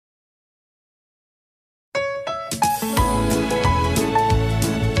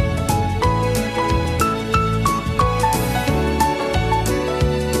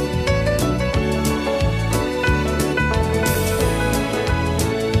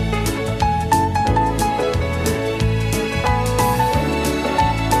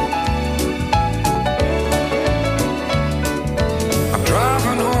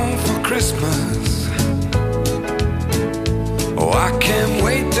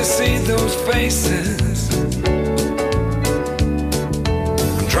faces.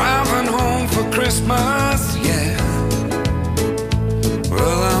 I'm driving home for Christmas, yeah.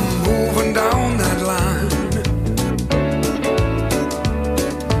 Well, I'm moving down that line,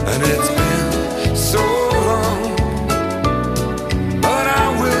 and it's been so long, but I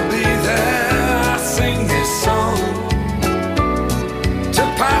will be there. I sing this song to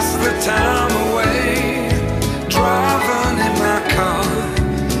pass the time away, driving in my car,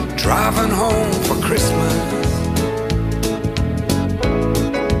 driving home for Christmas.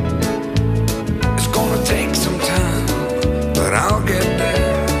 It's gonna take some time, but I'll get there.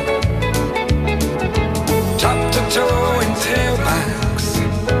 Top to toe in tailbacks.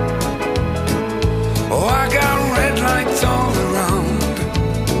 Oh, I got red lights all around,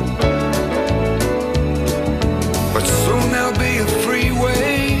 but soon there'll be a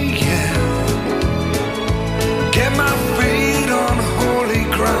freeway, yeah. Get my feet on holy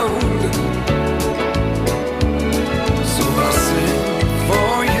ground. So I sing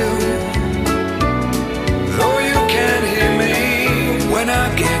for you, though you can't hear me when I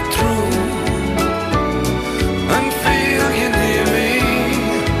get through, and feel you near me.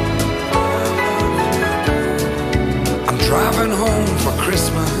 I'm driving home for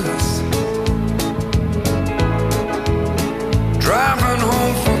Christmas, driving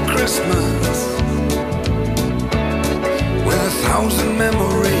home for Christmas, with 1,000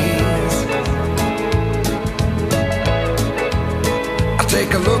 memories. I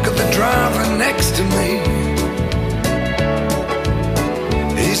take a look at the driver next to me.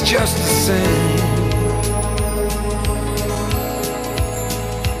 He's just the same,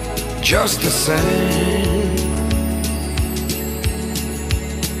 just the same.